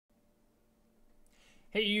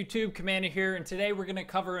Hey YouTube, Commander here, and today we're going to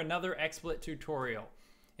cover another XSplit tutorial.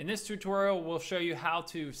 In this tutorial, we'll show you how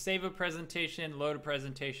to save a presentation, load a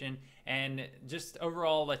presentation, and just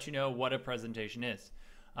overall let you know what a presentation is.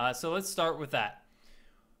 So let's start with that.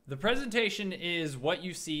 The presentation is what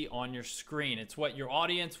you see on your screen. It's what your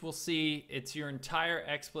audience will see. It's your entire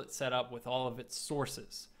XSplit setup with all of its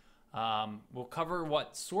sources. We'll cover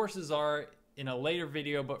what sources are in a later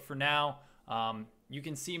video, but for now, you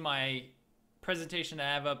can see my presentation I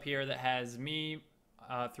have up here that has me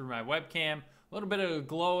through my webcam, a little bit of a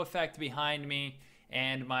glow effect behind me,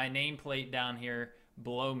 and my nameplate down here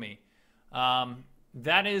below me.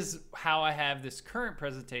 That is how I have this current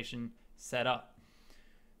presentation set up.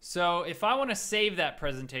 So if I want to save that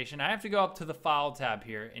presentation, I have to go up to the File tab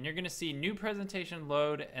here, and you're going to see New Presentation,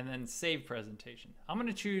 Load, and then Save Presentation. I'm going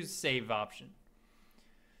to choose Save option.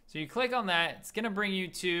 So you click on that, it's going to bring you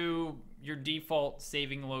to your default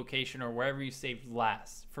saving location or wherever you saved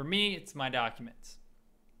last. For me, it's my documents.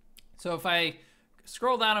 So if I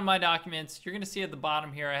scroll down on my documents, you're going to see at the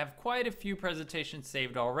bottom here, I have quite a few presentations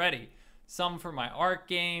saved already. Some for my art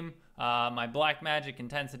game, my Blackmagic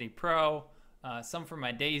Intensity Pro, some for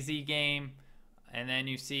my DayZ game, and then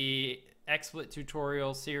you see XSplit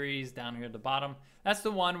tutorial series down here at the bottom. That's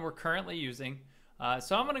the one we're currently using.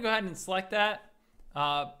 So I'm going to go ahead and select that.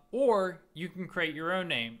 Or you can create your own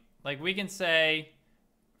name. Like we can say,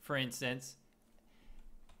 for instance,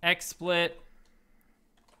 XSplit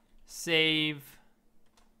save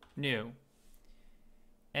new.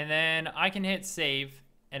 And then I can hit save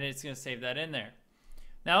and it's going to save that in there.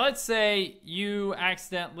 Now let's say you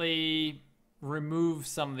accidentally remove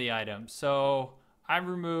some of the items. So I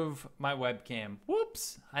remove my webcam.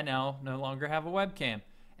 Whoops, I now no longer have a webcam.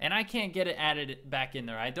 And I can't get it added back in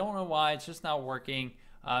there. I don't know why, it's just not working.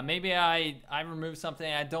 Maybe I removed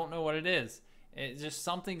something, I don't know what it is. It's just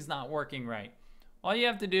something's not working right. All you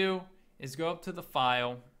have to do is go up to the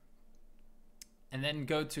file and then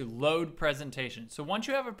go to load presentation. So once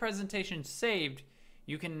you have a presentation saved,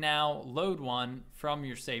 you can now load one from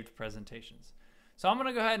your saved presentations. So I'm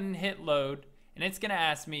gonna go ahead and hit load, and it's gonna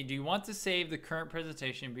ask me, do you want to save the current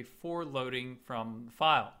presentation before loading from the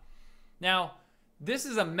file? Now, this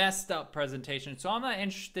is a messed up presentation, so I'm not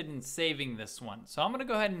interested in saving this one. So I'm gonna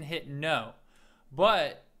go ahead and hit no.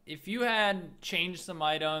 But if you had changed some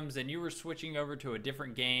items and you were switching over to a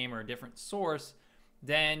different game or a different source,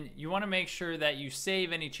 then you wanna make sure that you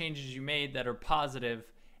save any changes you made that are positive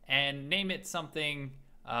and name it something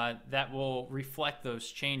that will reflect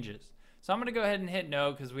those changes. So I'm gonna go ahead and hit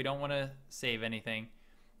no because we don't wanna save anything.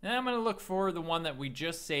 Then I'm gonna look for the one that we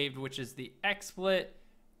just saved, which is the XSplit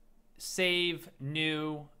save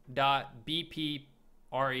new.bpres.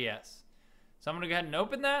 So I'm gonna go ahead and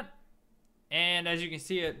open that, and as you can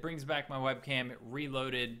see, it brings back my webcam. It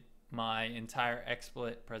reloaded my entire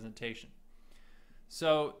XSplit presentation.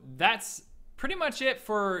 So that's pretty much it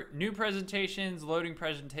for new presentations, loading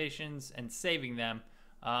presentations, and saving them.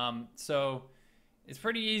 So it's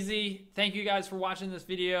pretty easy. Thank you guys for watching this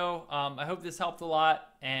video. I hope this helped a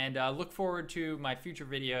lot, and look forward to my future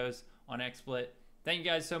videos on XSplit. Thank you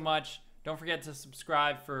guys so much. Don't forget to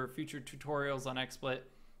subscribe for future tutorials on XSplit,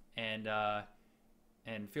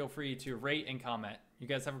 and feel free to rate and comment. You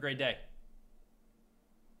guys have a great day.